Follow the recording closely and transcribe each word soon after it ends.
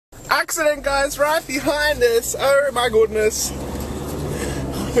Accident, guys, right behind us. Oh my goodness.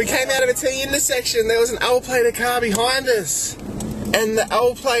 We came out of a T intersection. There was an L-plated car behind us. And the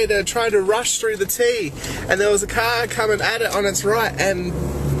L-plater tried to rush through the T. And there was a car coming at it on its right and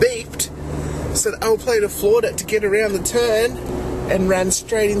beeped. So the L-plater floored it to get around the turn and ran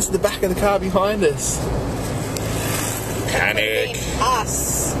straight into the back of the car behind us. Panic.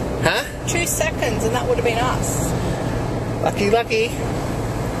 Us. Huh? 2 seconds and that would have been us. Lucky, lucky.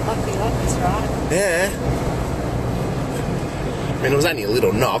 Lucky, lucky's right. Yeah. I mean, it was only a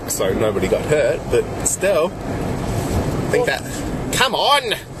little knock, so nobody got hurt, but still. I think that... Come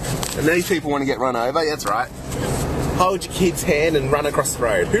on! And these people want to get run over, that's right. Hold your kid's hand and run across the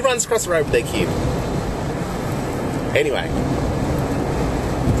road. Who runs across the road with their kid? Anyway.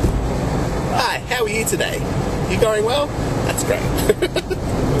 Hi, how are you today? You going well? That's great.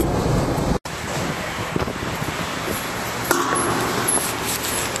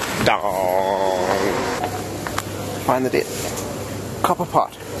 Dong. Find the dip. Copper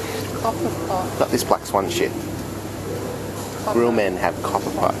pot. Copper pot. Not this black swan shit. Copper. Real men have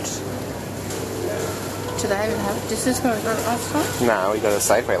copper pots. Do they even have it? This is where we got it last time? No, we got a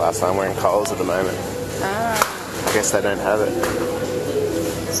Safeway last time. We're in Coles at the moment. Ah. I guess they don't have it.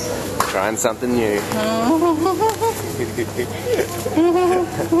 Trying something new.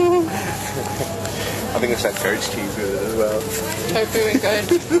 I think it's that goat's cheese with it as well. Tofu and goat.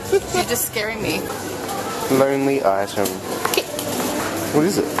 You're just scaring me. Lonely item. Kick. What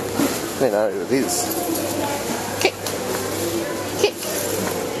is it? I don't know what it is. Kick. Kick.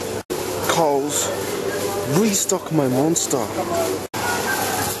 Coles. Restock my monster.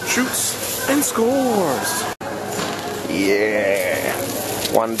 Shoots and scores. Yeah.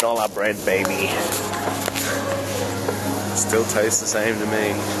 $1 bread, baby. Still tastes the same to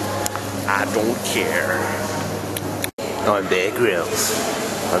me. I don't care. I'm Bear Grylls.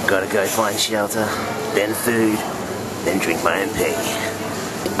 I've got to go find shelter, then food, then drink my own pee.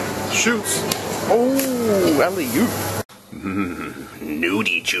 Shoots. Oh, alley-oop.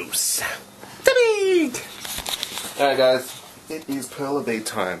 Nudie juice. Alright guys, it is perler bead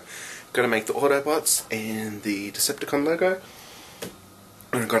time. Gotta make the Autobots and the Decepticon logo.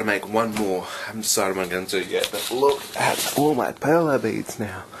 And I've got to make one more. I haven't decided what I'm going to do yet, but look at all my perler beads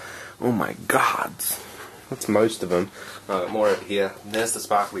now. Oh my god. That's most of them. I've got more over here. And there's the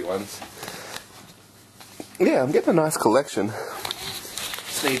sparkly ones. Yeah, I'm getting a nice collection.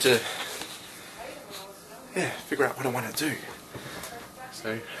 Just need to figure out what I want to do.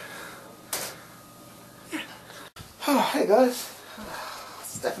 So, yeah. Oh, hey guys.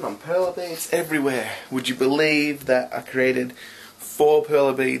 Stepping on perler beads everywhere. Would you believe that I created 4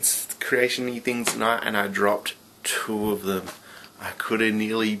 perler beads creation-y things tonight and I dropped 2 of them? I could have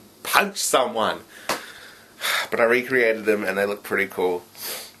nearly punched someone. But I recreated them and they look pretty cool.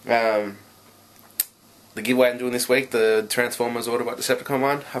 The giveaway I'm doing this week, the Transformers Autobot Decepticon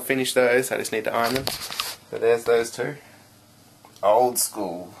one, I finished those, I just need to iron them. So there's those 2. Old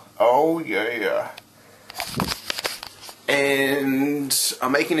school. Oh yeah. And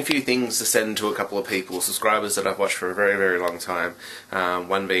I'm making a few things to send to a couple of people, subscribers that I've watched for a very, very long time.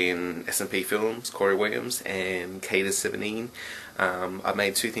 One being S&P Films, Corey Williams, and Caters17. I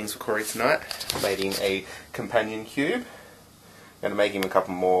made 2 things for Corey tonight. I'm making a companion cube. I'm going to make him a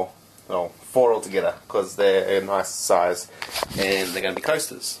couple more, well, 4 altogether, because they're a nice size, and they're going to be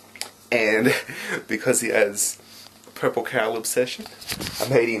coasters. And because he has a purple cow obsession, I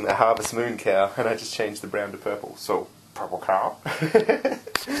made him a Harvest Moon cow, and I just changed the brown to purple, so purple cow.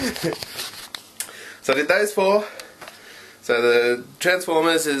 So I did those 4. So the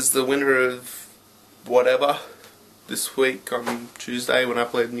Transformers is the winner of whatever this week on Tuesday when I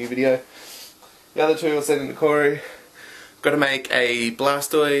upload a new video. The other 2 I'll send to Corey. Got to make a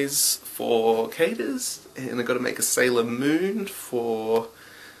Blastoise for Caters, and I've got to make a Sailor Moon for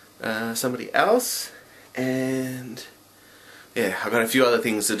somebody else, and yeah, I've got a few other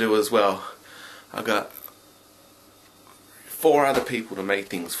things to do as well. I've got 4 other people to make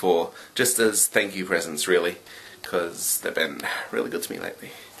things for, just as thank you presents really, because they've been really good to me lately.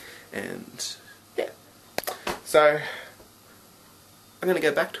 And yeah, so I'm going to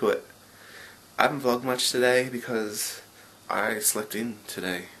go back to it. I haven't vlogged much today because I slept in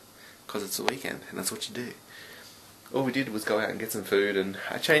today, because it's the weekend and that's what you do. All we did was go out and get some food, and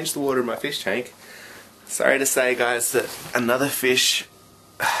I changed the water in my fish tank. Sorry to say guys that another fish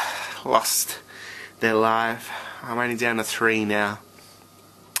lost their life. I'm only down to 3 now.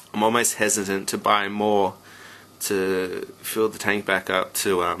 I'm almost hesitant to buy more to fill the tank back up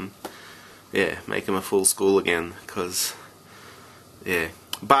to make him a full school again, because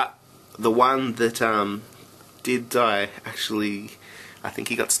but the one that did die actually I think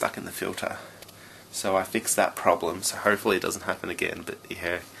he got stuck in the filter. So I fixed that problem, so hopefully it doesn't happen again. But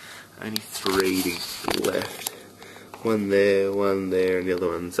yeah, only 3 left. One there, and the other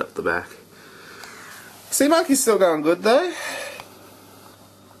one's up the back. Seem like he's still going good though.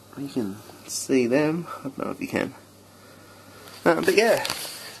 You can see them. I don't know if you can. But yeah,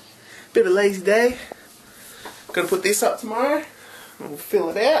 bit of a lazy day. Gonna put this up tomorrow. We'll fill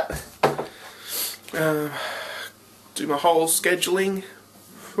it out. Do my whole scheduling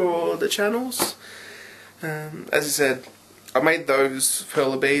for the channels. As I said, I made those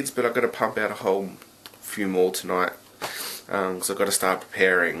perler beads, but I've got to pump out a whole few more tonight. Because I've got to start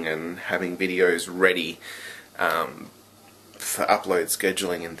preparing and having videos ready for upload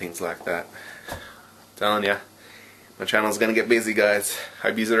scheduling and things like that. I'm telling ya, my channel's going to get busy, guys.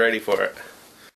 Hope you're ready for it.